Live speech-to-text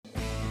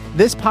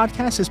This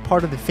podcast is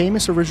part of the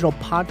Famous Original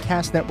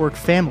Podcast Network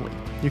family.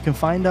 You can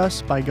find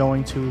us by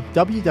going to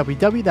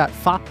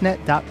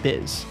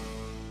www.fopnet.biz.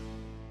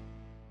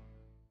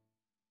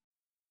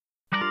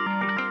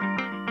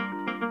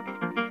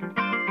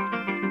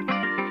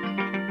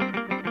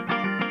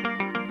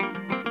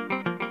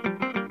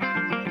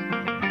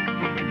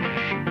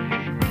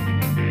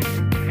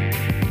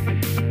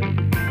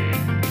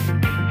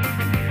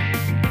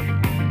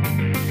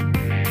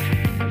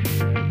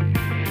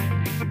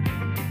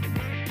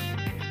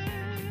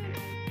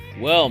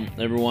 Well,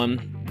 everyone,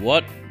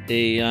 what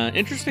a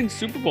interesting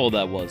Super Bowl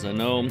that was. I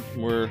know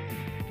we're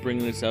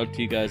bringing this out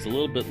to you guys a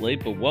little bit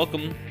late, but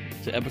welcome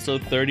to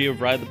episode 30 of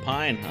Ride the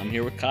Pine. I'm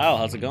here with Kyle.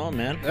 How's it going,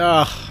 man?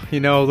 A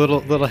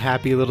little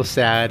happy, a little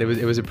sad. It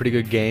was a pretty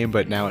good game,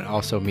 but now it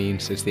also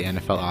means it's the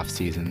NFL off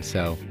season.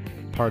 So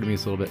part of me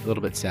is a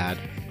little bit sad.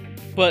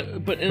 But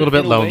in, a little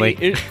bit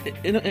lonely.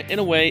 In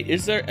a way,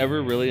 is there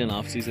ever really an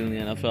off season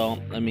in the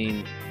NFL? I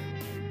mean,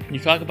 you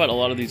talk about a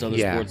lot of these other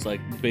sports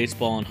like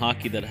baseball and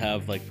hockey that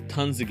have like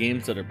tons of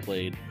games that are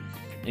played.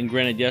 And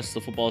granted, yes, the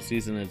football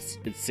season it's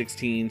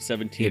 16,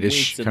 17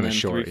 weeks and then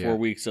short, 3-4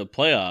 weeks of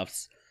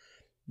playoffs.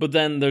 But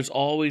then there's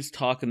always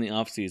talk in the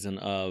offseason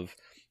of,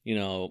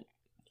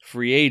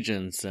 free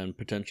agents and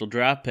potential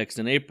draft picks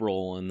in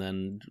April, and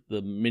then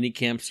the mini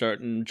camps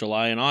start in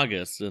July and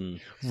August. And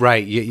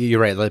right,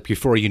 you're right. Like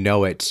before you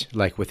know it,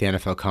 like with the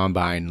NFL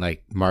Combine,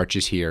 like March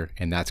is here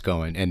and that's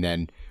going, and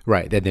then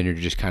then you're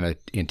just kind of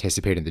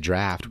anticipating the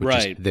draft,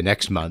 which is the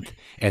next month,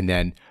 and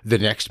then the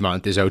next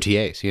month is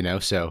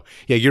OTAs. So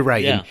yeah, you're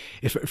right. Yeah. And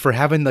if for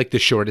having like the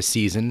shortest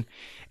season,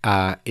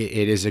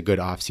 it is a good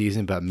off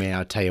season. But man,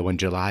 I'll tell you, when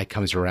July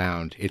comes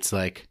around, it's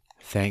like,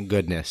 thank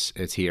goodness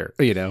it's here.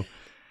 Yeah.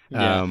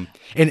 And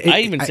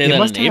I even say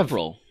that in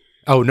April.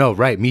 Oh no,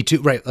 right, me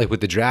too. Right, like with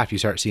the draft, you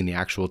start seeing the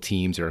actual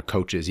teams or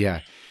coaches.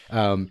 Yeah,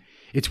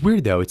 it's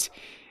weird though.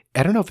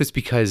 I don't know if it's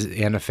because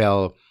the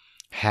NFL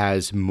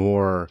has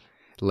more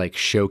like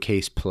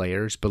showcase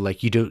players, but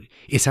like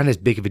it's not as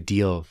big of a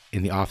deal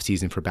in the off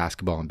season for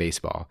basketball and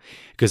baseball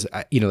because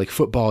like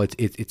football,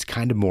 it's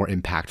kind of more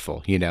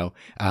impactful.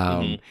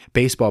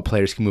 Baseball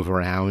players can move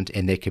around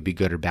and they could be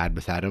good or bad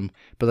without them,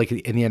 but like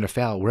in the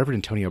NFL, wherever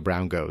Antonio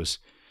Brown goes,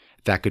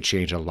 that could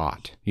change a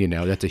lot.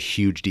 That's a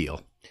huge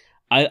deal.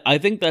 I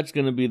think that's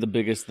going to be the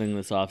biggest thing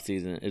this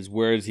offseason is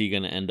where is he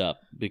going to end up?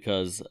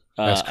 Because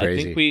that's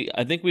crazy.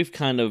 I think we've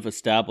kind of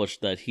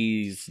established that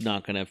he's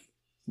not going to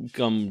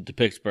come to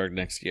Pittsburgh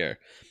next year.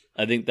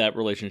 I think that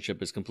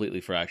relationship is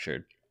completely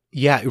fractured.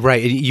 Yeah,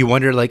 right. And you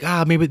wonder like,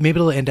 maybe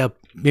it'll end up,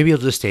 maybe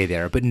it'll just stay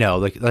there. But no,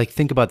 like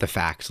think about the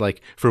facts.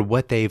 Like for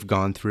what they've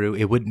gone through,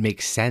 it wouldn't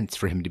make sense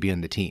for him to be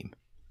on the team.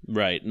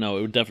 Right. No,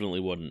 it definitely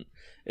wouldn't.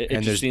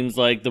 It just seems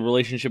like the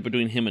relationship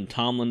between him and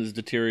Tomlin is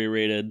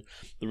deteriorated.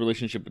 The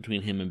relationship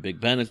between him and Big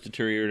Ben is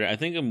deteriorated. I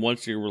think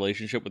once your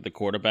relationship with the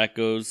quarterback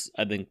goes,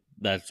 I think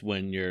that's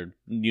when you're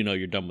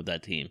done with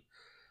that team.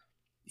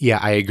 Yeah,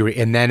 I agree.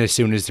 And then as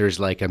soon as there's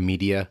like a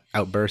media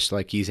outburst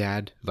like he's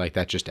had, like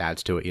that just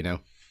adds to it,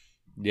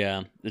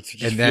 Yeah, it's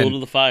just fuel to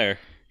the fire.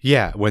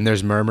 Yeah, when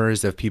there's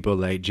murmurs of people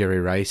like Jerry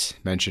Rice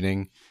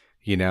mentioning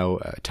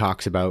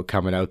talks about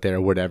coming out there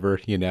or whatever,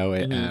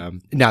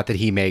 not that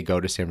he may go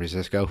to San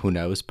Francisco, who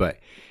knows, but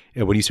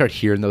when you start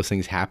hearing those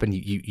things happen,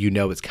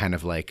 it's kind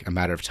of like a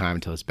matter of time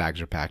until his bags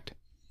are packed.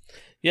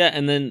 Yeah,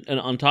 and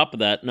on top of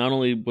that, not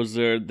only was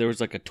there was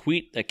like a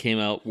tweet that came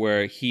out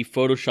where he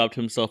photoshopped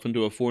himself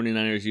into a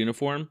 49ers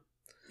uniform.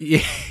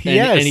 Yeah,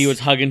 and he was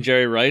hugging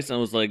Jerry Rice, and I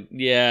was like,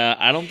 yeah,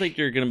 I don't think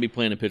you're going to be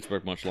playing in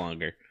Pittsburgh much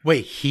longer.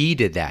 Wait, he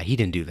did that? He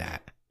didn't do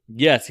that?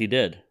 Yes, he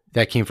did.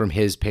 That came from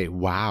his page.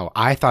 Wow.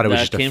 I thought it was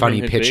just a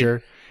funny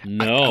picture.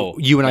 No.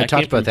 You and I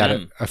talked about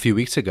that a few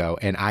weeks ago,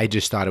 and I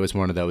just thought it was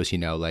one of those,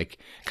 like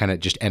kind of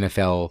just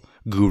NFL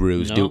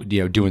gurus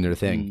doing their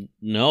thing.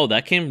 No,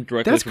 that came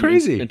directly from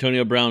crazy.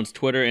 Antonio Brown's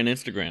Twitter and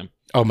Instagram.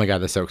 Oh my God,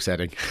 that's so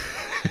exciting.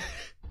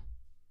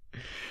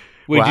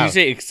 Wait, wow. Did you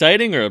say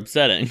exciting or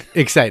upsetting?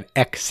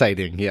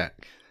 Exciting, yeah.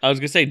 I was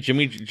going to say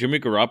Jimmy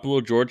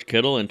Garoppolo, George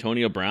Kittle,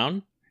 Antonio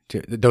Brown.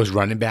 Those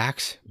running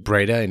backs,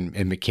 Breda and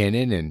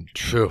McKinnon, and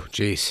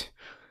jeez.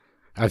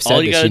 I've said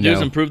all you got to do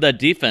is improve that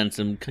defense,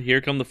 and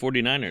here come the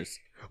 49ers.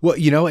 Well,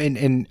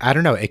 and I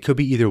don't know. It could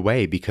be either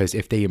way, because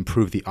if they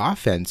improve the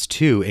offense,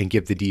 too, and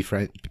give the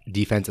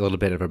defense a little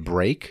bit of a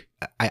break,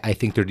 I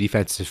think their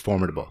defense is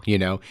formidable.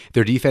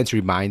 Their defense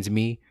reminds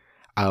me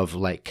of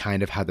like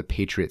kind of how the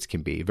Patriots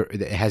can be.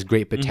 It has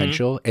great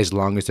potential as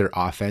long as their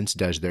offense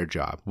does their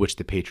job, which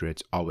the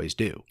Patriots always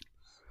do.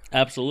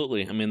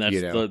 Absolutely. I mean, that's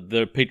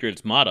the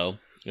Patriots' motto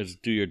is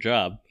do your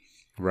job.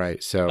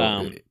 Right.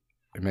 So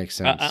it makes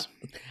sense.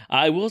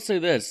 I will say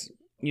this.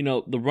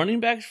 The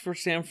running backs for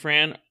San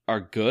Fran are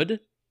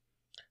good,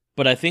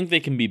 but I think they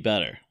can be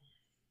better.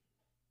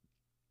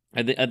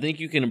 I think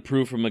you can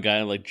improve from a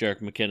guy like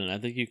Jerick McKinnon. I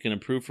think you can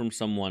improve from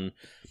someone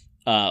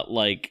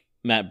like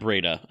Matt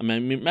Breda. I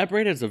mean, Matt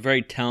Breda is a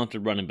very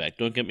talented running back.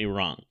 Don't get me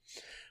wrong.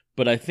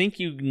 But I think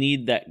you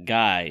need that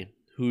guy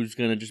who's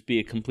going to just be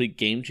a complete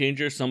game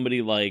changer.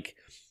 Somebody like,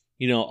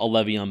 a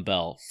Le'Veon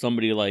Bell,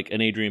 somebody like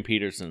an Adrian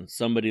Peterson,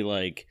 somebody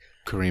like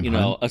Kareem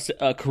Hunt.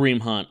 a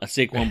Kareem Hunt, a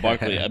Saquon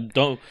Barkley.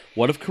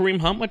 What if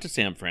Kareem Hunt went to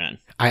San Fran?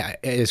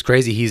 It's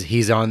crazy.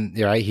 He's on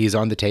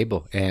the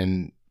table,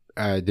 and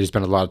there's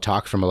been a lot of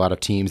talk from a lot of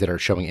teams that are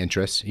showing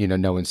interest.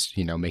 No one's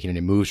making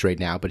any moves right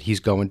now, but he's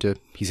going to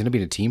be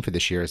in a team for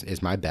this year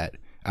is my bet.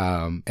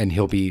 And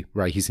he'll be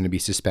right. He's going to be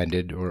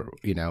suspended or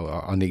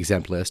on the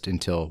exempt list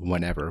until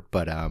whenever.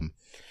 But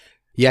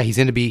yeah, he's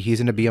going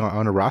to be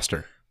on a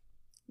roster.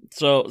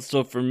 So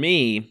for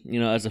me,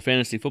 as a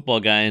fantasy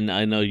football guy, and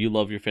I know you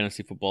love your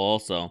fantasy football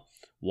also,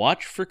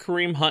 watch for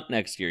Kareem Hunt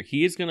next year.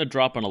 He is going to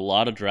drop in a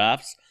lot of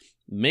drafts.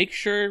 Make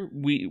sure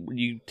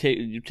you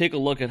take a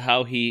look at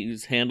how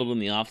he's handled in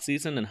the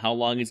offseason and how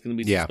long he's going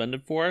to be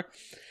suspended for.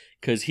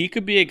 Because he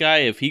could be a guy,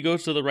 if he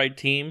goes to the right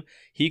team,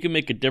 he can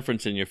make a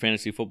difference in your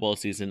fantasy football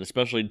season,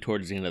 especially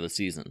towards the end of the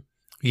season.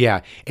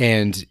 Yeah,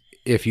 and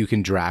if you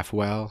can draft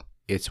well,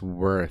 it's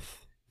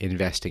worth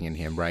investing in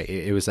him, right?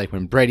 It was like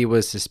when Brady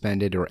was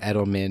suspended or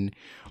Edelman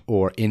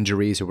or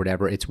injuries or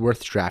whatever, it's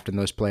worth drafting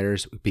those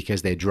players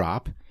because they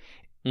drop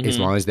as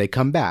long as they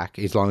come back,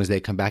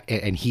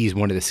 and he's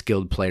one of the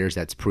skilled players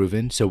that's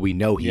proven. So we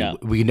know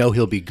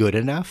he'll be good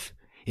enough.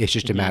 It's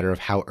just a matter of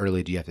how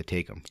early do you have to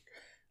take him.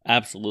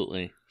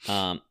 Absolutely.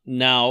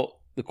 Now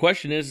the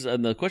question is,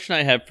 and the question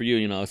I had for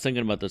you, I was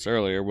thinking about this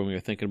earlier when we were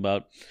thinking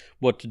about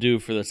what to do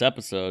for this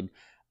episode.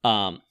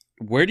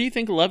 Where do you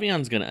think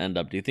Le'Veon's going to end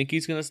up? Do you think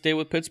he's going to stay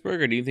with Pittsburgh,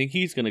 or do you think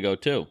he's going to go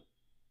too?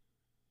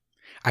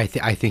 I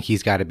think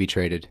he's got to be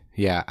traded.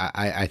 Yeah,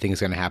 I think it's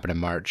going to happen in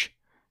March,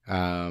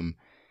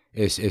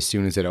 as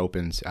soon as it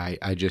opens. I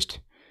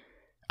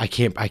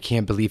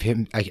can't believe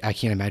him. I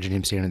can't imagine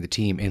him staying on the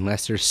team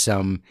unless there's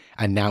some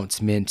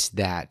announcement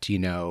that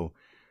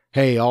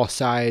hey, all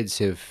sides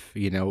have,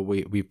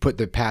 we put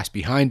the past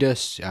behind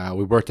us.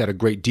 We worked out a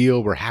great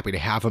deal. We're happy to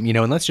have him,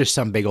 unless there's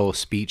some big old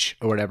speech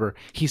or whatever.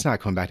 He's not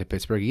coming back to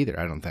Pittsburgh either,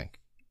 I don't think.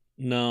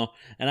 No,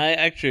 and I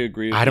actually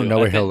agree with you. I don't know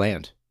where he'll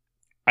land.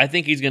 I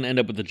think he's going to end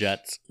up with the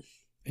Jets.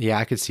 Yeah,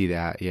 I could see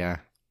that, yeah.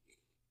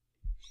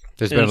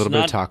 There's been a little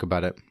bit of talk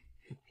about it.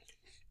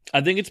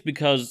 I think it's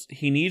because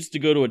he needs to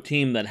go to a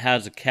team that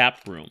has a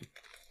cap room.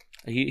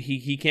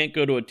 He can't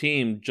go to a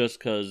team just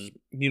because,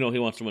 he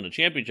wants to win a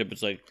championship.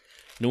 It's like,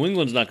 New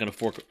England's not going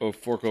to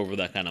fork over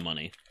that kind of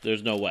money.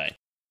 There's no way.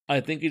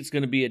 I think it's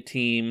going to be a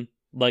team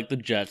like the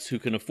Jets who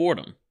can afford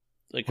him,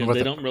 because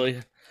they don't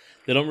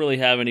really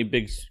have any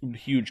big,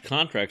 huge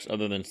contracts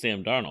other than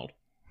Sam Darnold.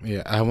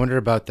 Yeah, I wonder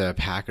about the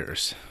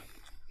Packers.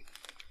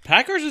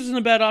 Packers isn't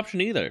a bad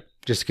option either.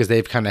 Just because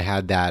they've kind of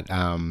had that,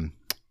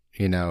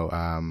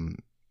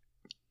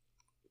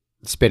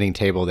 spinning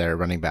table there,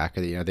 running back.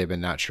 They've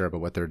been not sure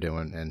about what they're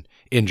doing and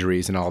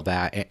injuries and all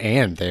that,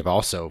 and they've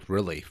also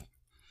really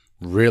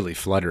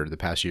fluttered the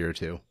past year or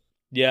two.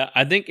 Yeah,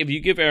 I think if you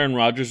give Aaron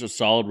Rodgers a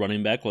solid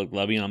running back like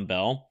Le'Veon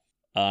Bell,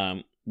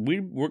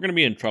 we're going to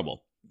be in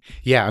trouble.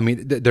 Yeah, I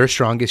mean, their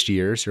strongest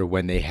years are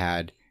when they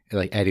had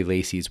like Eddie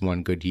Lacy's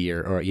one good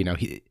year, or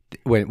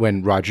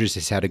when Rodgers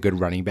has had a good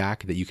running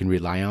back that you can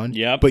rely on.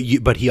 Yeah, but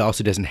he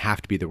also doesn't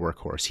have to be the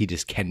workhorse. He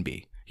just can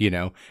be.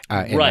 And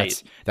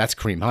right. That's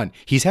Kareem Hunt.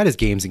 He's had his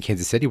games in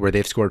Kansas City where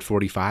they've scored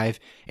 45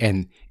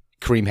 and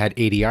Kareem had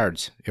 80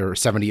 yards or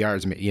 70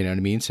 yards, you know what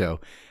I mean?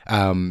 So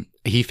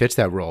he fits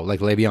that role.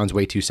 Like Le'Veon's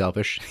way too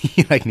selfish.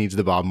 He needs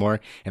the ball more.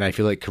 And I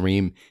feel like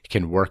Kareem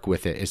can work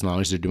with it as long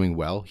as they're doing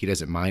well. He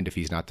doesn't mind if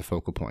he's not the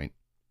focal point.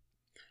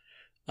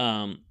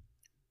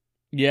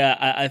 Yeah,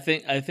 I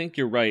think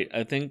you're right.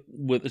 I think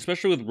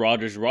especially with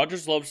Rodgers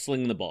loves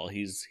slinging the ball.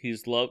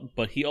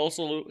 But he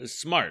also is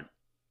smart.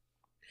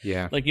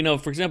 Yeah.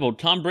 For example,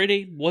 Tom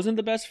Brady wasn't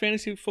the best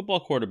fantasy football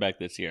quarterback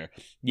this year.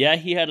 Yeah,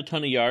 he had a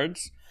ton of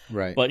yards.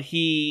 Right. But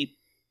he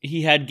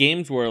had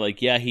games where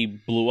he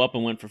blew up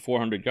and went for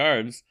 400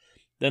 yards.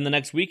 Then the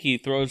next week he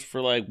throws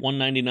for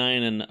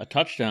 199 and a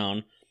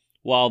touchdown,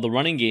 while the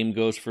running game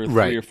goes for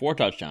 3 or 4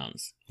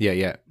 touchdowns.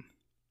 Yeah.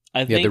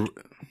 I think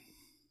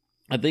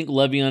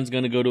Le'Veon's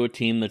going to go to a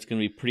team that's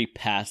going to be pretty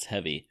pass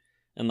heavy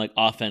and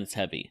offense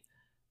heavy.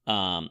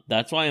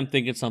 That's why I'm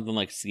thinking something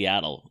like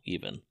Seattle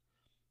even.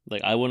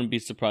 I wouldn't be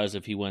surprised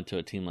if he went to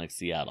a team like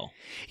Seattle.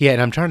 Yeah,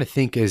 and I'm trying to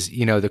think as,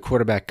 the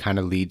quarterback kind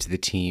of leads the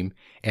team,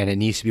 and it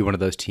needs to be one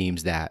of those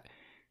teams that,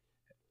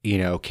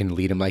 can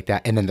lead him like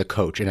that. And then the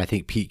coach, and I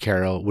think Pete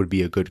Carroll would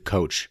be a good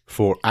coach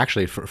for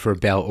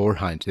Bell or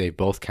Hunt. They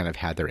both kind of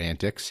had their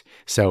antics.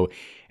 So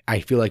I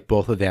feel like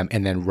both of them,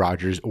 and then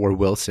Rodgers or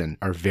Wilson,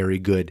 are very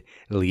good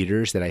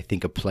leaders that I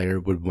think a player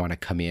would want to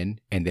come in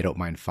and they don't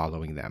mind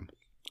following them.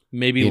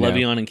 Maybe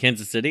Le'Veon in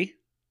Kansas City?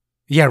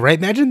 Yeah, right.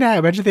 Imagine that.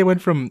 Imagine they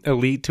went from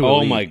elite to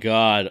elite.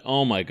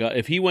 Oh my god!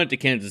 If he went to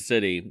Kansas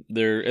City,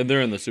 they're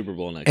in the Super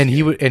Bowl next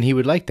year. He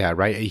would like that,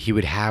 right? He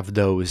would have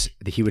those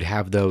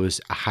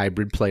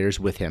hybrid players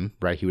with him,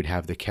 right? He would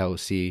have the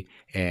Kelsey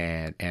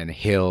and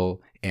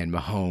Hill and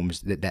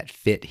Mahomes that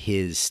fit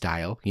his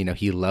style.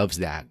 He loves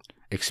that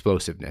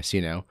explosiveness.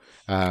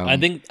 I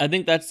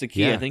think that's the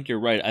key. Yeah. I think you're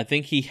right. I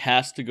think he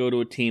has to go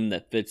to a team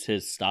that fits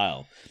his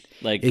style.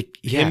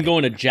 Him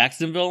going to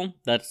Jacksonville,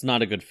 that's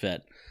not a good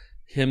fit.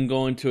 him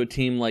going to a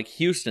team like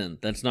Houston,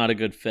 that's not a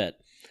good fit.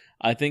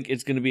 I think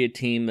it's going to be a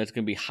team that's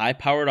going to be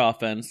high-powered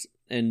offense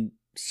and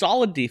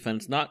solid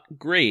defense, not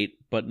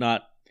great, but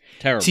not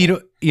terrible.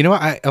 So you know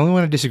what I only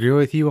want to disagree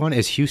with you on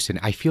is Houston.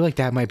 I feel like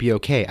that might be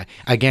okay.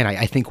 Again,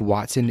 I think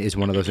Watson is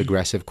one of those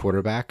aggressive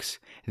quarterbacks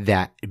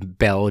that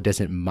Bell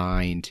doesn't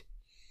mind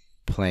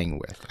playing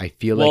with. I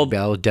feel like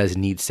Bell does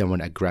need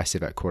someone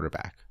aggressive at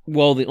quarterback.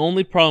 Well, the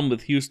only problem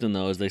with Houston,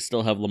 though, is they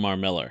still have Lamar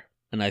Miller.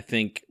 And I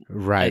think...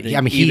 Right.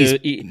 I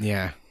mean,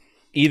 yeah.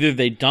 Either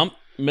they dump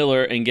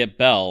Miller and get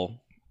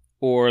Bell,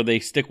 or they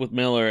stick with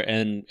Miller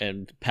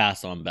and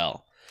pass on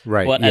Bell.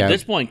 Right. But at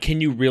this point,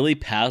 can you really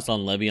pass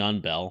on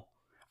Le'Veon Bell?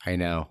 I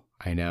know.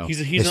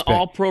 He's an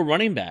all-pro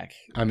running back.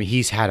 I mean,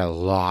 he's had a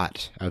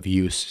lot of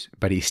use,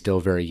 but he's still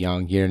very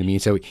young. You know what I mean?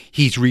 So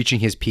he's reaching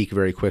his peak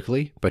very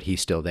quickly, but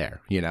he's still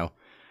there, you know?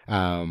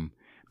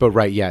 But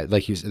right, yeah,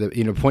 like you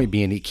said, point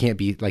being, it can't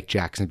be like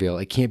Jacksonville.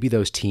 It can't be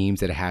those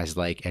teams that it has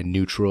like a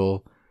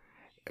neutral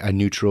 /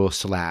 kind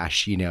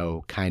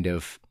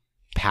of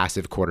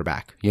passive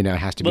quarterback. It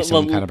has to be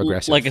someone kind of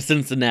aggressive. Like a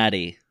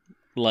Cincinnati.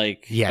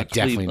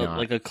 Definitely not.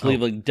 Like a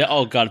Cleveland.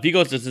 Oh God, if he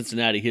goes to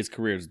Cincinnati, his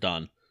career is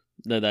done.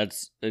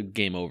 That's a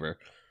game over.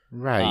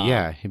 Right,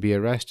 yeah, he'd be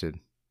arrested.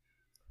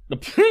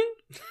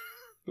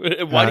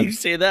 Why do you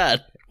say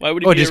that? Why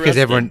would he be just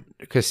arrested?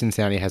 Because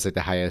Cincinnati has like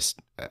the highest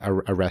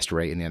arrest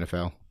rate in the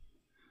NFL.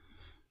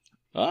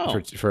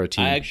 Oh, for a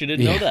team. I actually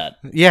didn't know that.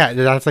 Yeah,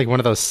 that's like one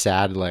of those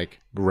sad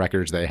like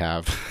records they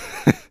have.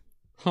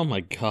 Oh my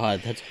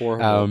God, that's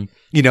horrible.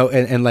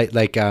 And like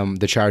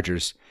the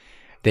Chargers,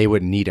 they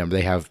wouldn't need him.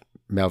 They have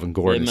Melvin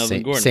Gordon,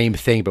 same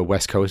thing, but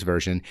West Coast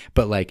version.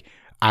 But like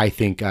I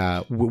think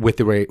with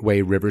the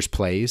way Rivers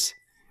plays,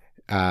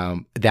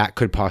 that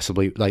could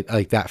possibly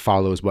like that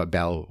follows what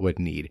Bell would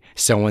need.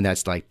 Someone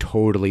that's like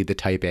totally the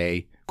type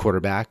A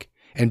quarterback.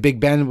 And Big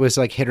Ben was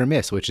like hit or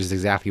miss, which is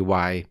exactly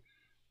why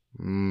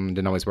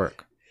didn't always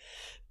work.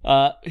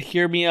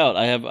 Hear me out.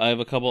 I have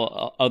a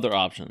couple other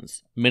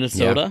options.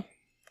 Minnesota,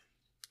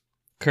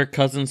 Kirk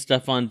Cousins,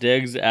 Stephon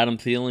Diggs, Adam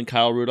Thielen,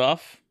 Kyle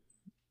Rudolph.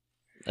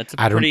 That's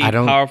a pretty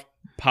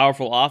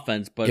powerful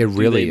offense, but it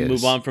really is.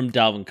 Move on from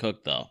Dalvin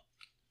Cook though.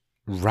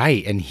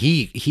 Right, and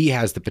he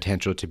has the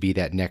potential to be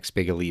that next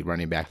big elite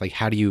running back. Like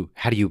how do you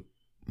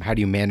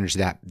manage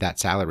that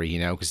salary?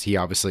 Because he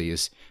obviously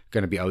is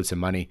going to be owed some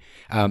money,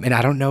 and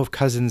I don't know if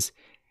Cousins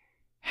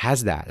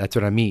has that. That's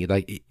what I mean.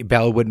 Like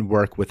Bell wouldn't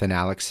work with an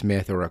Alex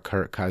Smith or a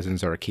Kirk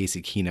Cousins or a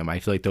Casey Keenum. I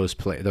feel like those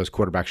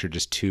quarterbacks are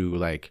just too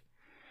like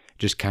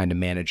just kind of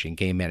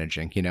game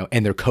managing,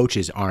 and their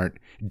coaches aren't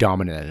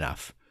dominant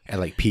enough, and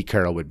like Pete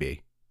Carroll would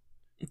be.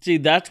 See,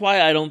 that's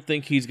why I don't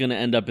think he's going to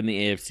end up in the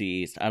AFC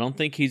East. I don't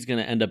think he's going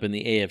to end up in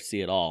the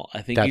AFC at all.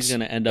 I think he's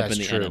going to end up in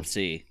the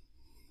NFC.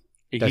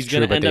 He's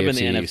going to end up in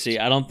the NFC.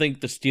 I don't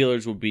think the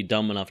Steelers would be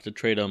dumb enough to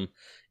trade him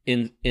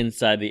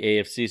inside the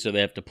AFC, so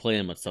they have to play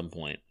him at some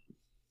point.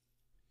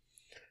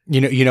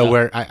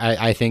 Where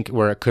I think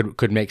where it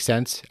could make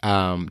sense,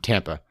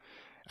 Tampa,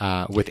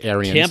 with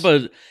Arians.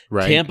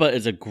 Tampa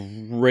is a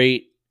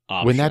great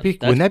option.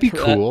 Wouldn't that be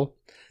cool?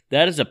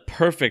 That is a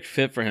perfect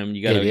fit for him.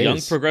 You got young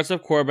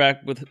progressive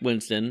quarterback with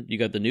Winston. You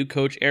got the new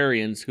coach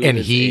Arians, who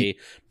is a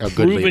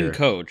proven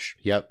coach.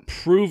 Yep,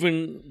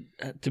 proven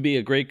to be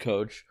a great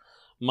coach.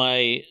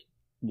 My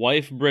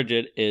wife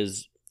Bridget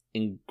is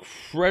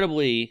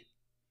incredibly.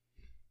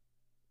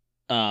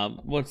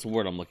 What's the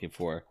word I'm looking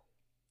for?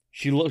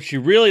 She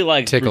really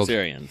likes tickled. Bruce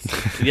Arians.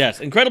 Yes,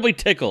 incredibly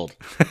tickled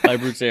by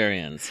Bruce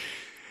Arians.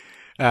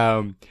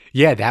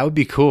 Yeah, that would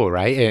be cool,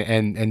 right?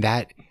 And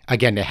that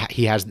again,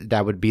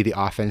 that would be the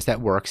offense that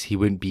works. He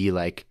wouldn't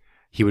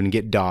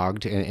get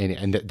dogged,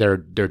 and they're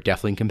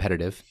definitely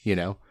competitive. He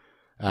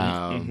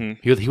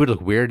would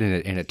look weird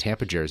in a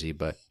Tampa jersey,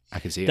 but I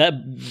can see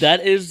it.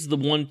 That is the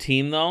one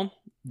team though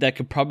that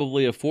could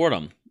probably afford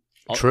him.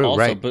 True, also,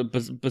 right? But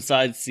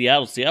besides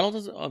Seattle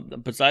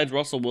doesn't. Besides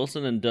Russell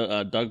Wilson and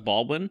Doug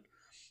Baldwin,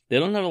 they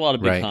don't have a lot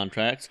of big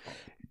contracts.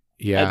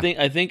 Yeah,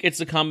 I think it's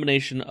a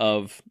combination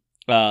of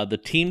the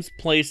team's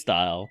play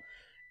style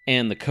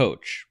and the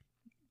coach.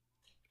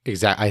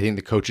 Exactly. I think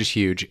the coach is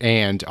huge,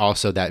 and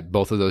also that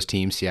both of those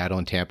teams, Seattle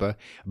and Tampa,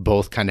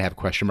 both kind of have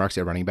question marks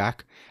at running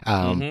back,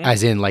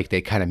 as in like they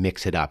kind of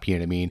mix it up. You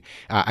know what I mean?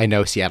 I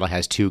know Seattle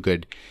has two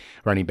good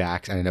running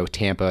backs, and I know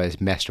Tampa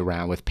has messed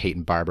around with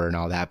Peyton Barber and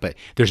all that, but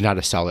there's not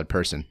a solid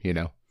person.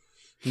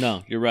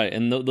 No, you're right,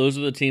 and those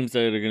are the teams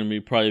that are going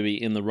to probably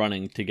be in the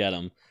running to get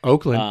them.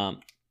 Oakland.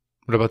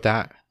 What about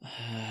that?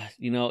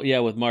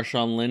 With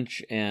Marshawn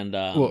Lynch and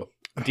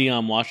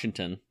Leon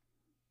Washington.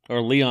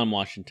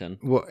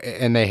 Well,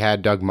 and they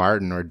had Doug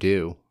Martin or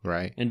Dew,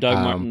 right? And Doug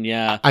Martin,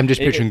 yeah. I'm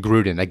just picturing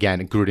Gruden.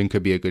 Again, Gruden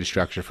could be a good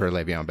structure for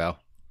Le'Veon Bell.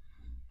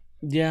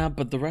 Yeah,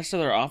 but the rest of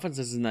their offense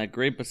isn't that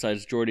great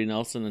besides Jordy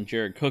Nelson and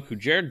Jared Cook,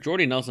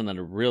 Jordy Nelson had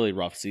a really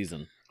rough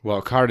season.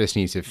 Well, Cardis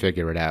needs to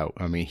figure it out.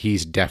 I mean,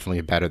 he's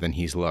definitely better than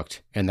he's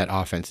looked, and that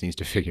offense needs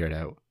to figure it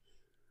out.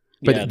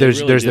 But there's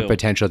the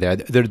potential there.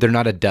 They're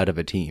not a dud of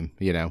a team,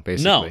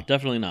 basically. No,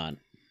 definitely not.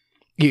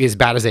 as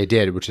bad as they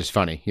did, which is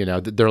funny. You know,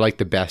 they're like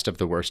the best of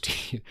the worst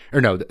team.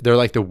 Or no, they're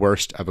like the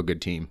worst of a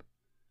good team.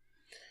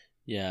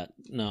 Yeah,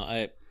 no,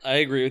 I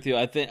agree with you.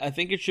 I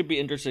think it should be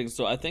interesting.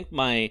 So I think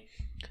my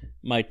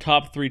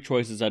top 3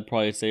 choices I'd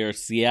probably say are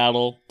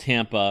Seattle,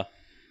 Tampa,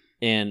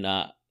 and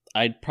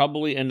I'd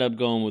probably end up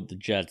going with the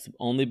Jets,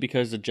 only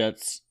because the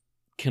Jets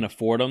can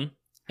afford them,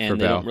 and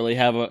they don't really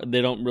have for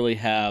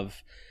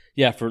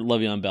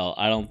Le'Veon Bell.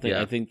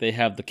 I think they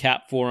have the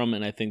cap for him,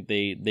 and I think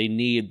they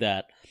need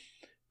that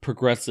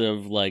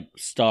progressive like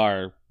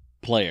star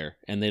player,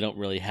 and they don't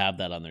really have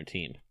that on their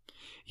team.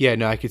 Yeah,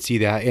 no, I could see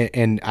that,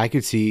 and I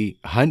could see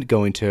Hunt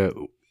going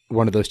to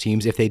one of those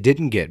teams if they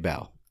didn't get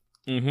Bell.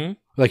 Mm-hmm.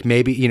 Like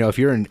maybe, you know, if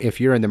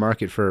you're in the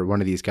market for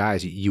one of these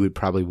guys, you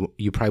probably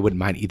wouldn't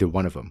mind either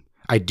one of them.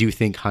 I do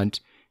think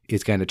Hunt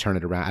is going to turn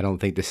it around. I don't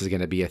think this is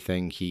going to be a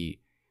thing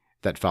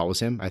that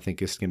follows him. I think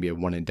this is going to be a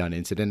one and done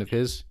incident of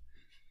his.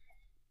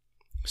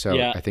 So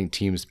yeah. I think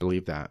teams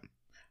believe that.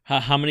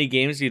 How many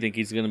games do you think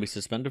he's going to be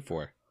suspended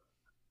for?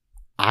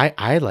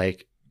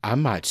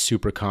 I'm not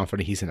super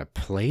confident he's going to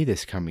play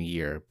this coming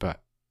year,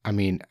 but I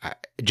mean,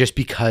 just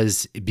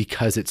because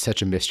it's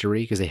such a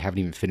mystery because they haven't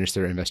even finished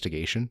their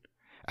investigation.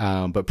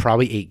 But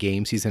probably 8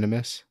 games he's going to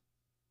miss.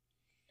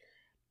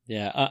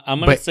 Yeah, I'm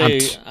going to say.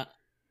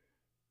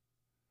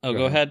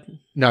 Go ahead.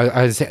 No,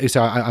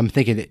 I'm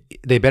thinking that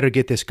they better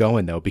get this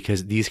going though,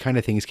 because these kind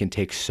of things can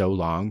take so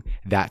long.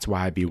 That's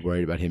why I'd be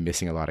worried about him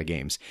missing a lot of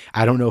games.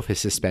 I don't know if his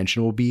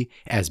suspension will be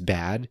as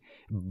bad,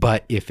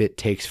 but if it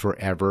takes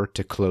forever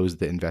to close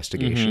the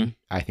investigation,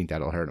 I think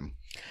that'll hurt him.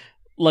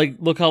 Like,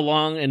 look how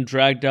long and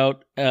dragged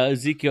out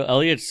Ezekiel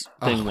Elliott's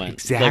thing went.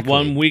 Exactly.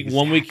 Like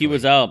one week he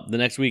was out, the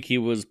next week he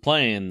was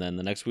playing, then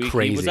the next week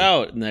he was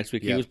out, and the next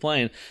week he was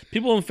playing.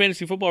 People in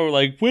fantasy football were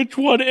like, "Which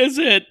one is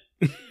it?"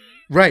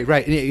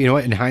 Right. You know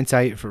what? In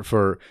hindsight,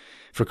 for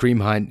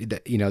Kareem Hunt,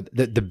 you know,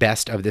 the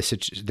best of this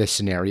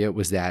scenario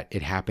was that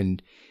it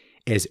happened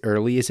as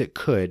early as it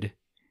could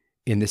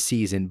in the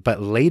season,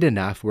 but late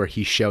enough where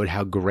he showed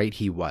how great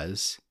he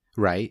was.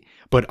 Right.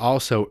 But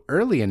also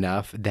early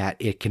enough that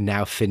it can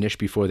now finish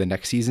before the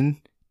next season,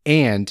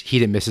 and he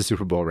didn't miss a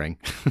Super Bowl ring.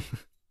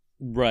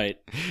 Right.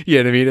 You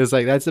know what I mean? It's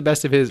like that's the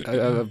best of his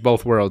of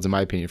both worlds, in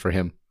my opinion, for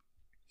him.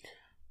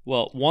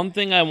 Well, one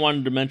thing I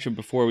wanted to mention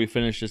before we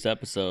finish this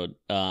episode,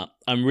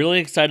 I'm really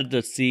excited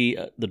to see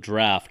the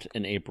draft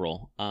in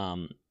April,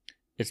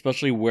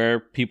 especially where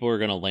people are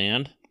going to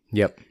land.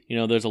 Yep. You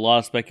know, there's a lot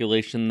of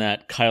speculation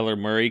that Kyler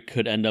Murray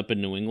could end up in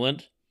New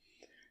England.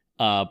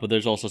 But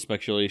there's also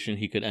speculation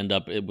he could end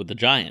up with the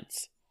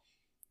Giants.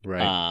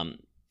 Right.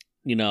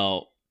 You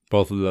know,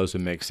 both of those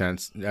would make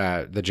sense.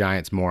 The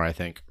Giants more, I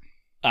think.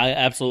 I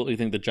absolutely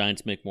think the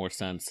Giants make more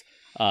sense.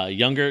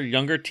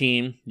 Younger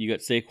team. You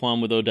got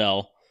Saquon with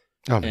Odell.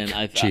 Oh my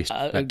God.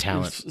 Jeez, that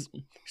talent.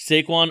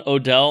 Saquon,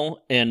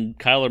 Odell, and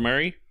Kyler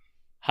Murray,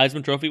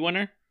 Heisman Trophy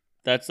winner.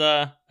 That's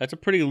a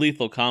pretty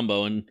lethal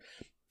combo, and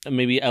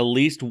maybe at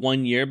least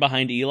 1 year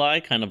behind Eli,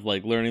 kind of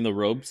like learning the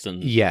ropes.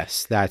 And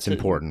yes, that's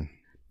important.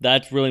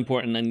 That's really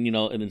important, and you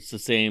know, and it's the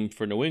same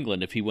for New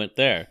England if he went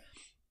there.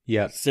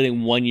 Yeah,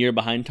 sitting 1 year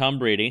behind Tom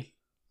Brady,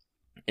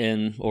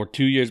 or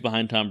 2 years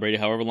behind Tom Brady,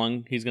 however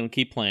long he's going to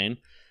keep playing,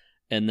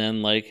 and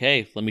then like,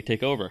 hey, let me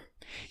take over.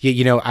 Yeah,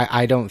 you know,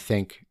 I don't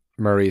think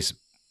Murray's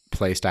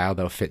play style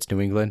though fits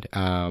New England,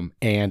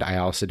 and I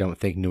also don't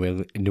think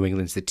New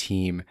England's the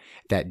team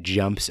that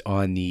jumps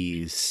on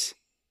these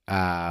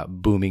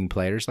booming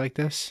players like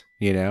this.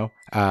 You know.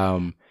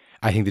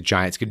 I think the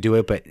Giants could do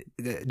it, but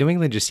New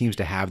England just seems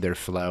to have their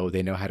flow.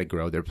 They know how to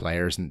grow their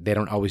players, and they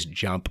don't always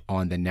jump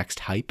on the next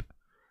hype.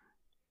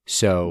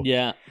 So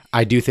yeah,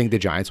 I do think the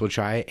Giants will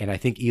try it, and I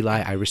think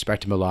Eli, I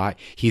respect him a lot.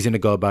 He's going to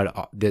go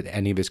about the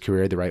ending of his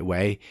career the right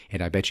way,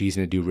 and I bet you he's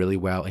going to do really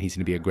well, and he's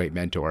going to be a great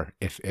mentor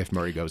if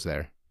Murray goes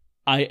there.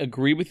 I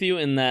agree with you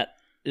in that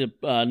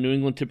New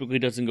England typically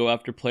doesn't go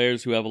after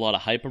players who have a lot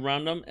of hype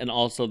around them, and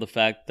also the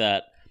fact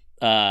that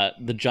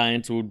the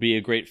Giants would be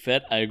a great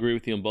fit. I agree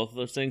with you on both of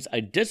those things.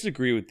 I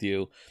disagree with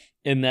you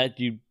in that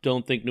you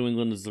don't think New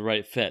England is the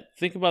right fit.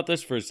 Think about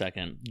this for a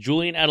second.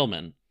 Julian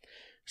Edelman,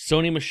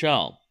 Sony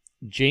Michel,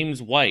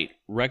 James White,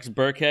 Rex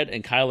Burkhead,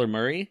 and Kyler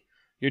Murray.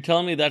 You're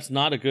telling me that's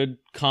not a good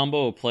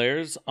combo of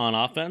players on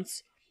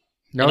offense?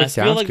 No, it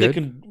sounds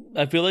good.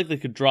 I feel like they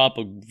could drop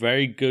a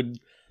very good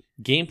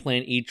game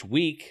plan each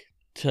week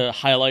to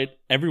highlight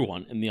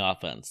everyone in the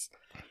offense.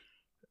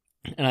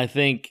 And I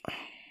think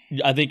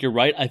you're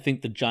right. I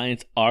think the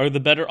Giants are the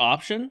better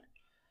option,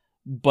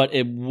 but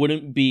it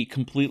wouldn't be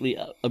completely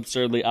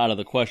absurdly out of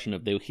the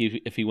question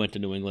if he went to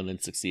New England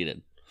and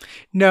succeeded.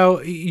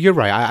 No, you're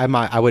right.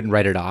 I wouldn't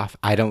write it off.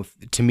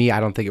 To me, I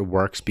don't think it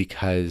works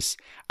because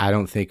I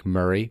don't think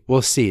Murray.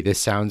 We'll see. This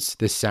sounds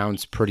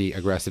pretty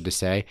aggressive to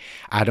say.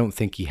 I don't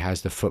think he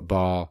has the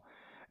football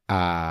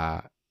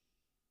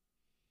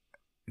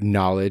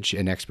knowledge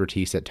and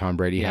expertise that Tom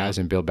Brady has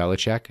and Bill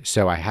Belichick.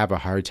 So I have a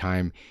hard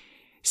time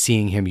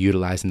seeing him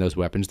utilizing those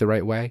weapons the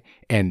right way.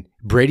 And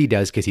Brady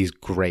does because he's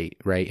great,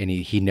 right? And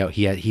he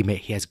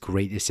has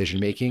great decision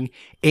making,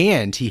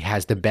 and he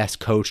has the best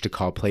coach to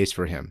call plays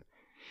for him.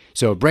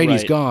 So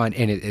Brady's Right. gone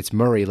and it's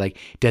Murray. Like,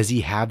 does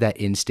he have that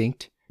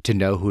instinct to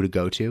know who to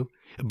go to?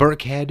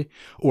 Burkhead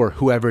or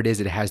whoever it is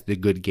that has the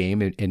good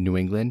game in New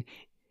England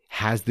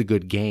has the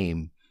good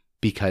game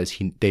because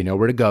they know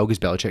where to go because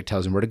Belichick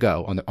tells them where to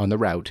go on the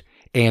route,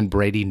 and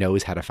Brady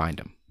knows how to find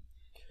him.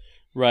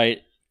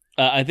 Right.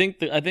 I think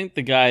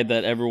the guy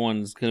that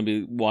everyone's going to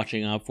be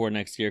watching out for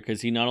next year,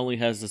 because he not only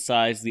has the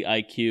size, the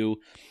IQ,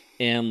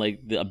 and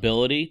like the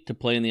ability to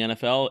play in the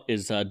NFL,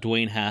 is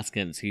Dwayne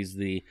Haskins. He's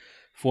the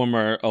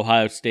former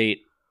Ohio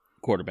State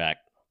quarterback.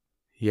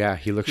 Yeah,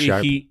 he looks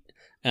sharp.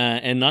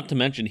 And not to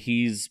mention,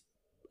 he's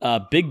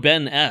Big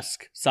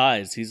Ben-esque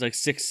size. He's like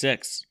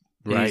 6'6".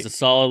 Right. He's a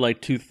solid like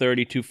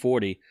 230,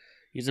 240.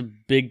 He's a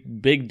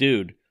big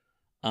dude.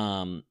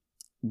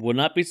 Would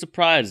not be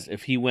surprised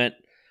if he went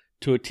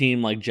to a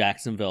team like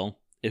Jacksonville,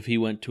 if he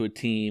went to a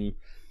team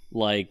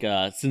like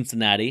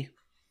Cincinnati.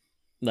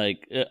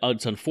 Like,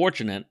 it's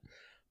unfortunate,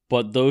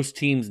 but those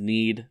teams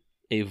need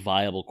a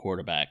viable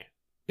quarterback,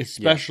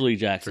 especially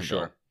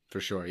Jacksonville. For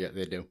sure. Yeah,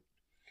 they do.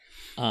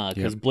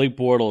 Because Blake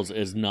Bortles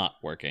is not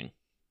working.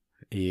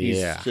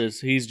 Yeah.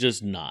 He's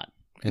just not.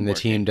 And the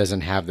team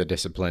doesn't have the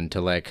discipline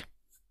to like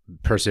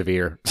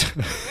persevere.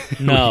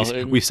 No.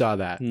 we saw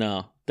that.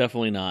 No,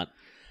 definitely not.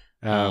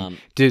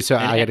 Dude, so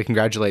I got to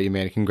congratulate you,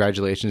 man.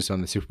 Congratulations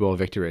on the Super Bowl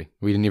victory.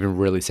 We didn't even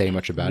really say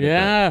much about it.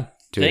 Yeah.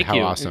 Dude, thank how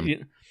you. awesome.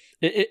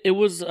 It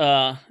was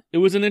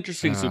an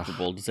interesting Super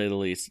Bowl, to say the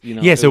least. You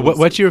know, yeah, so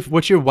what's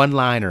your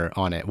one-liner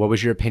on it? What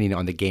was your opinion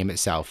on the game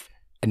itself?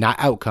 Not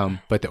outcome,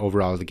 but the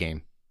overall of the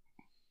game.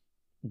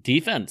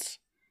 Defense.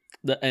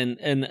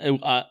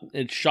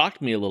 It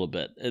shocked me a little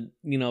bit.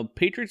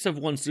 Patriots have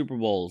won Super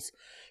Bowls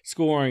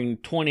scoring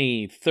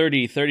 20,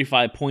 30,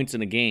 35 points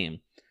in a game.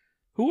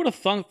 Who would have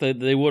thunk that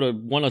they would have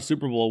won a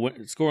Super Bowl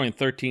scoring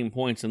 13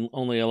 points and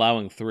only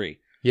allowing 3?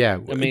 Yeah.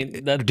 I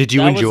mean, did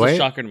you enjoy was a it?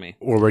 shocker to me.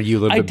 Or were you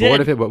a little bit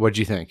bored of it? What did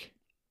you think?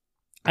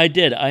 I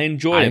did. I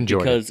enjoyed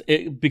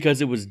it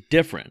because it was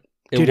different.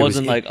 It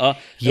wasn't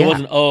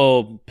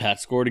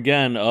Pat scored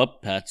again.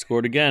 Pat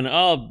scored again.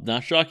 Oh,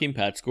 not shocking.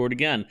 Pat scored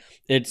again.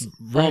 It's,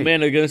 oh man,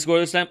 they're going to score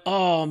this time.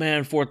 Oh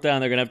man, 4th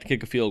down, they're going to have to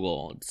kick a field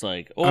goal. It's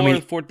like,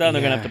 4th down,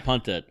 they're going to have to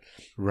punt it.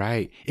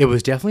 Right. It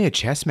was definitely a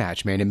chess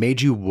match, man. It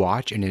made you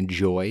watch and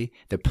enjoy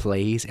the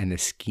plays and the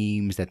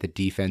schemes that the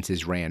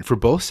defenses ran for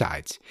both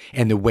sides,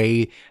 and the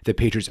way the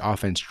Patriots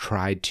offense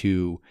tried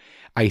to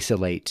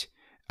isolate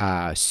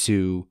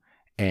Sue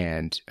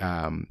and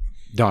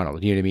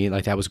Donald, you know what I mean?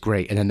 Like, that was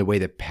great. And then the way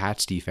the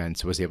Pats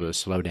defense was able to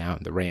slow down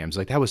the Rams,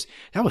 like that was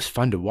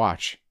fun to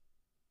watch.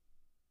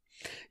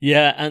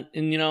 Yeah,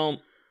 and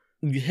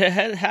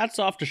hats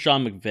off to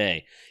Sean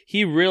McVay.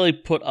 He really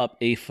put up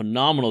a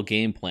phenomenal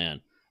game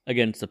plan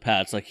against the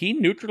Pats. Like, he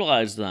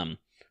neutralized them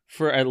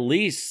for at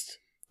least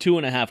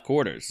 2.5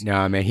 quarters.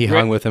 No, man, he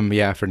hung with them,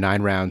 for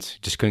 9 rounds.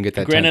 Just couldn't get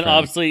that. Granted,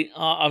 obviously,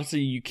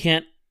 you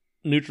can't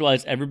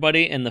neutralize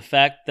everybody, and the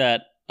fact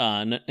that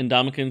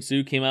Ndamukong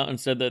Suh came out and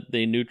said that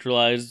they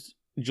neutralized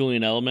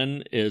Julian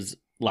Edelman is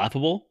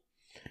laughable.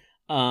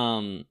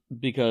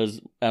 Because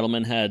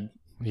Edelman had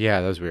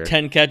that was weird.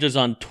 10 catches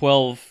on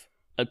 12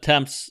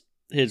 attempts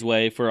his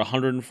way for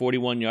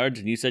 141 yards,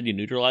 and you said you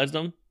neutralized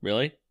them?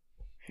 Really?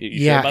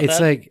 You sure about it's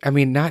that? like, I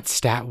mean, not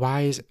stat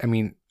wise. I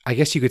mean, I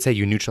guess you could say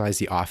you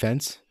neutralized the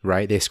offense,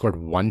 right? They scored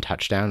 1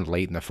 touchdown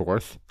late in the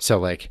 4th. So,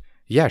 like,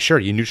 yeah, sure,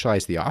 you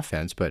neutralized the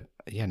offense, but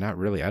not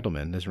really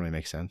Edelman. Doesn't really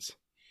make sense.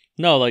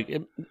 No, like,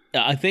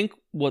 I think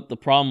what the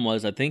problem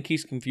was, I think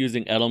he's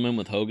confusing Edelman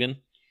with Hogan,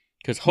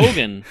 because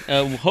Hogan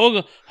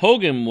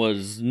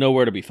was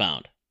nowhere to be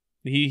found.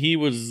 He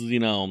was,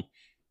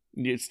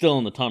 still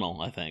in the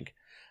tunnel, I think.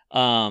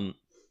 But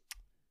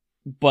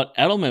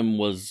Edelman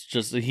was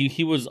just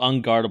he was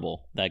unguardable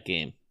that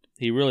game.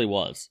 He really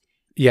was.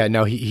 Yeah,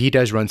 no, he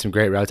does run some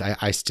great routes.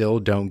 I still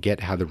don't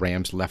get how the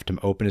Rams left him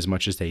open as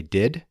much as they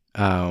did.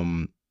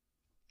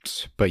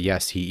 But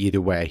yes,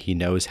 either way, he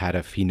knows how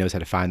to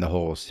find the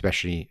holes,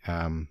 especially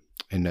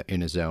in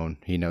a zone.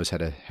 He knows how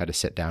to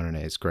sit down in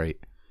it. It's great.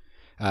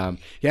 I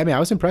mean, I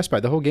was impressed by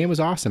it. The whole game was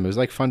awesome. It was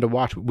like fun to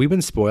watch. We've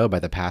been spoiled by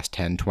the past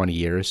 10, 20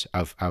 years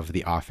of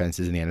the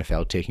offenses in the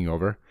NFL taking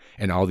over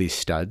and all these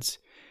studs.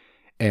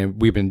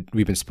 And we've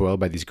been spoiled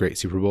by these great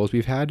Super Bowls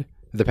we've had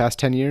the past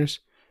 10 years.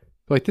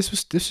 But like, this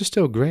was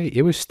still great.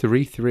 It was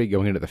 3-3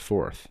 going into the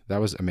 4th. That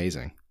was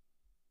amazing.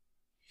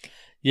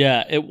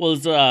 Yeah, it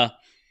was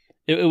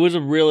it was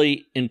a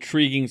really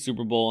intriguing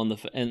Super Bowl,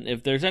 and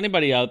if there's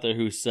anybody out there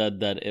who said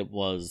that it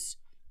was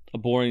a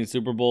boring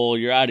Super Bowl,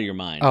 you're out of your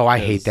mind. Oh, I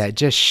hate that.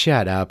 Just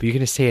shut up. You're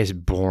going to say it's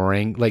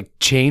boring? Like,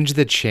 change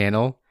the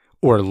channel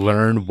or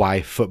learn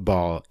why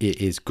football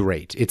is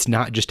great. It's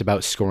not just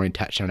about scoring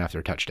touchdown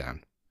after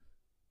touchdown.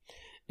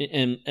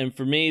 And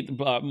for me,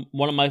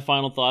 one of my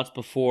final thoughts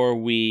before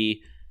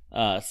we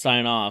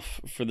sign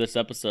off for this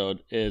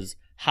episode is,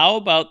 how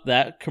about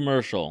that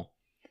commercial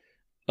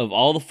of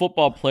all the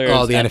football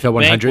players the NFL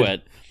 100?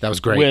 Banquet, that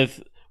was great.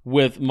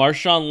 with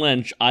Marshawn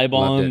Lynch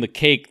eyeballing the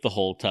cake the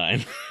whole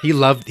time. He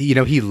loved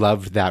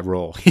that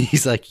role.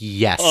 He's like,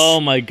 yes.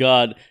 Oh my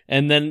God.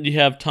 And then you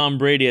have Tom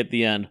Brady at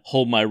the end,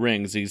 hold my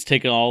rings. He's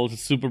taking all the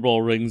Super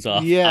Bowl rings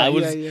off. Yeah,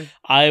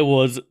 I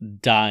was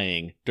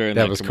dying during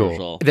that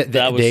commercial. Cool.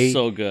 That was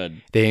so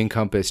good. They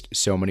encompassed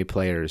so many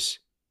players.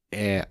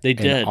 They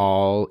did. And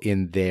all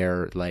in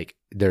their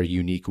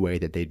unique way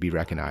that they'd be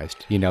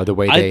recognized. The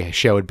way they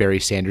showed Barry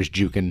Sanders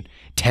juking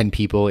 10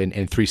 people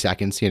in 3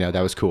 seconds,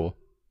 that was cool.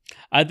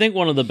 I think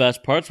one of the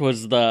best parts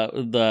was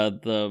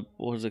the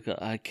what was it called?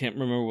 I can't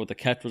remember what the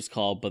catch was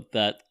called, but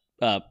that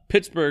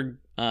Pittsburgh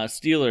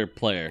Steeler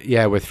player.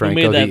 Yeah, with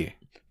Franco. The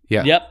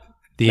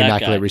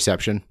Immaculate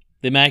Reception.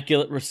 The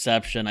Immaculate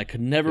Reception. I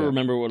could never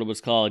remember what it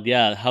was called.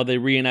 Yeah, how they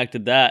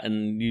reenacted that,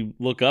 and you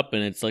look up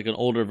and it's like an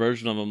older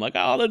version of him. Like,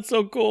 oh, that's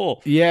so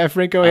cool. Yeah,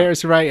 Franco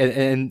Harris, right?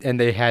 And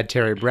they had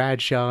Terry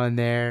Bradshaw in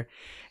there,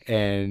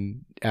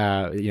 and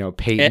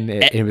Peyton.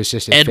 It was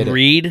just Ed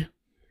Reed.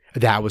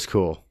 That was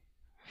cool.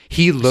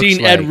 He looks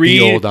like Ed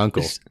Reed, the old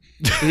uncle.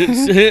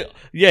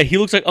 Yeah, he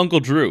looks like Uncle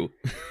Drew.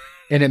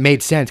 And it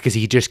made sense because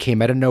he just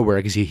came out of nowhere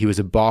because he was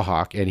a ball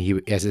hawk and he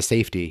as a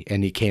safety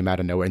and he came out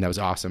of nowhere and that was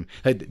awesome.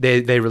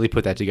 They really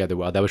put that together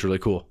well. That was really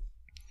cool.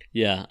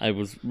 Yeah, I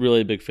was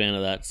really a big fan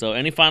of that. So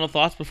any final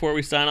thoughts before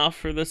we sign off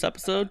for this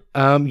episode?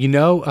 I'm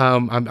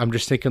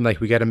just thinking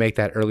we got to make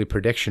that early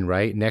prediction,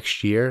 right?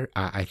 Next year,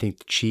 I think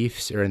the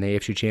Chiefs are in the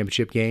AFC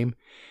Championship game.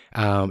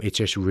 It's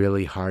just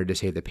really hard to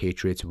say the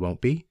Patriots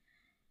won't be.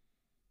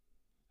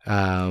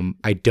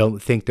 I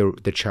don't think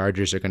the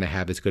Chargers are going to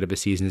have as good of a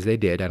season as they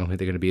did. I don't think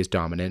they're going to be as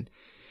dominant.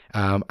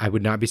 I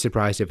would not be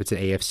surprised if it's an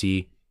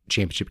AFC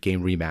Championship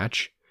game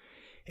rematch.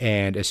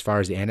 And as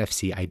far as the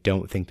NFC, I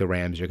don't think the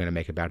Rams are going to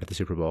make it back to the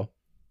Super Bowl.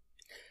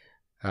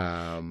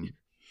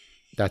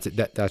 That's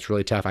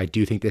really tough. I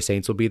do think the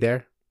Saints will be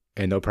there,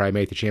 and they'll probably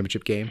make the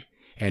championship game.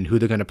 And who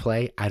they're going to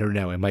play, I don't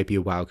know. It might be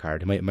a wild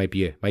card. It might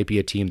be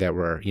a team that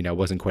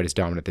wasn't quite as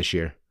dominant this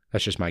year.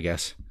 That's just my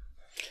guess.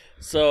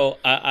 So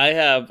I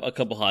have a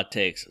couple hot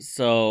takes.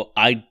 So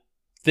I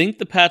think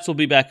the Pats will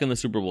be back in the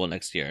Super Bowl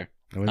next year.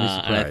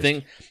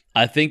 And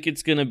I think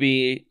it's going to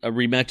be a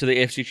rematch of the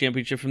AFC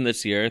Championship from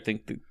this year. I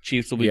think the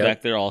Chiefs will be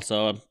back there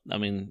also. I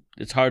mean,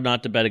 it's hard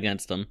not to bet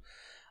against them.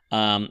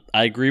 I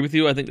agree with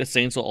you. I think the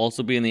Saints will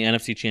also be in the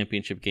NFC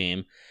Championship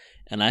game.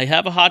 And I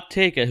have a hot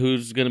take at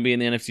who's going to be in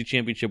the NFC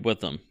Championship with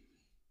them.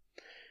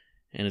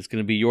 And it's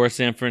going to be your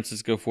San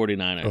Francisco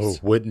 49ers. Oh,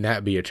 wouldn't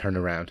that be a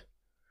turnaround?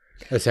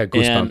 Let's have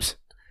goosebumps.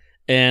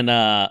 And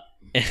I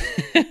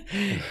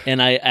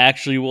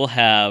actually will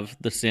have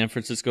the San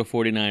Francisco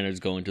 49ers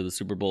going to the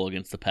Super Bowl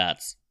against the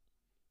Pats.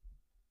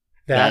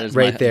 That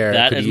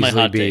could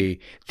easily be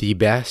the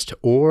best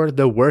or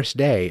the worst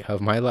day of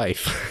my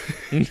life.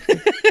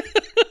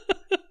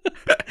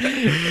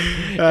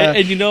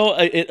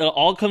 It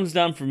all comes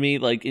down for me.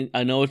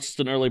 I know it's just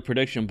an early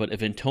prediction, but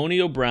if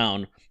Antonio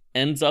Brown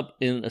ends up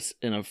in a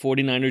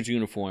 49ers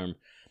uniform,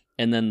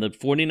 and then the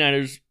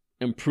 49ers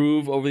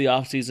improve over the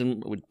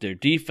offseason with their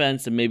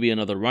defense and maybe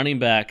another running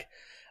back,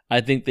 I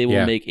think they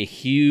will make a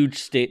huge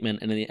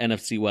statement in the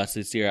NFC West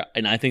this year,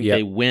 and I think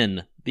they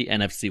win the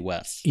NFC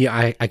West.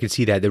 Yeah, I could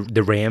see that.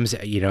 The Rams,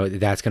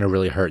 that's going to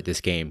really hurt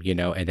this game,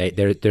 and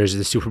there's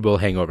the Super Bowl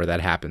hangover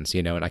that happens,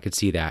 and I could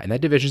see that. And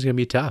that division is going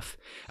to be tough.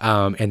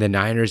 And the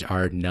Niners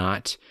are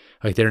not,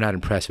 they're not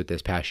impressed with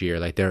this past year.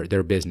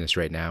 They're business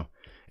right now,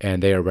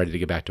 and they are ready to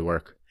get back to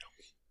work.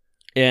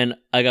 And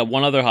I got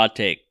one other hot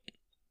take.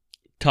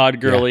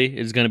 Todd Gurley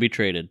is going to be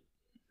traded.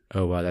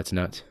 Oh, wow, that's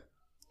nuts.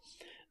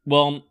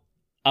 Well,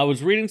 I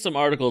was reading some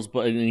articles,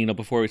 but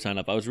before we sign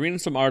up, I was reading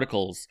some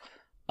articles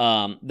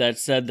that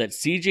said that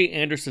C.J.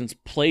 Anderson's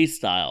play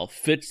style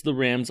fits the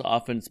Rams'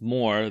 offense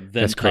more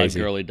than Todd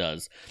Gurley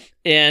does.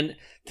 And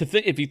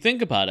if you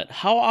think about it,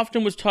 how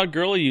often was Todd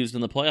Gurley used in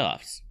the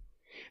playoffs?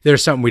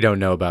 There's something we don't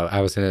know about.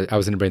 I was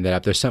gonna bring that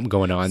up. There's something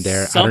going on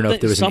there. I don't know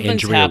if there was an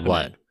injury or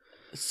what.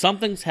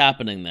 Something's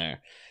happening there.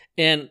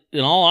 And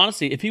in all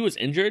honesty, if he was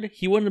injured,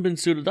 he wouldn't have been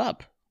suited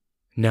up.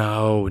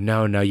 No.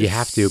 You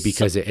have to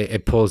because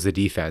it pulls the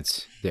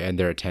defense and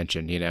their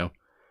attention,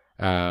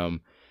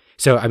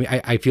 So, I mean,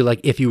 I feel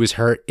like if he was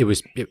hurt,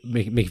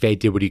 McVay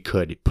did what he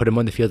could. Put him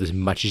on the field as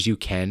much as you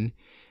can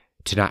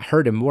to not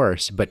hurt him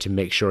worse, but to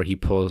make sure he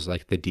pulls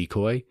the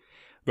decoy.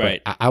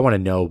 Right. But I want to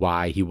know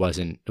why they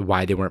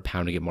weren't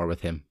pounding it more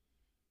with him.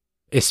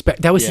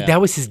 That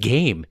was his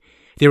game.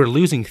 They were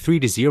losing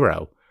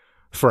 3-0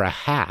 for a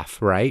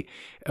half, right?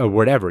 Or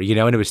whatever,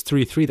 and it was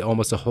 3-3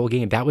 almost the whole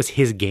game. That was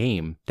his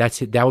game.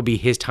 That would be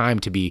his time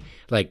to be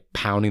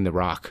pounding the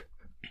rock.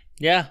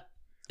 Yeah.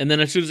 And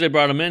then as soon as they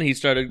brought him in, he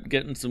started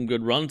getting some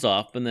good runs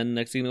off, and then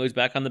next thing you know, he's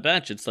back on the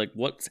bench. It's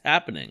what's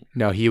happening?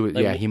 No, he was.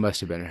 He must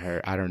have been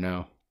hurt. I don't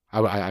know.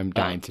 I'm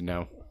dying to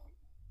know.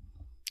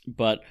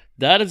 But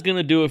that is going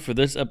to do it for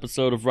this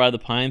episode of Ride the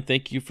Pine.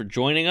 Thank you for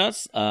joining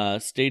us.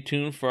 Stay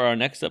tuned for our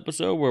next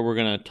episode where we're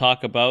going to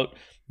talk about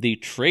the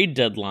trade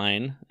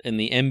deadline in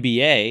the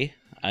NBA.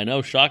 I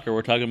know, shocker,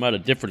 we're talking about a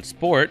different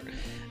sport.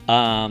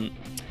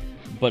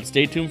 But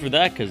stay tuned for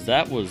that, because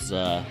that was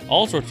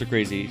all sorts of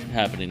crazy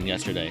happening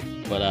yesterday.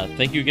 But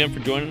thank you again for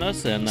joining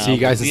us, and see you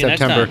guys in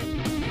September. Next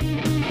time.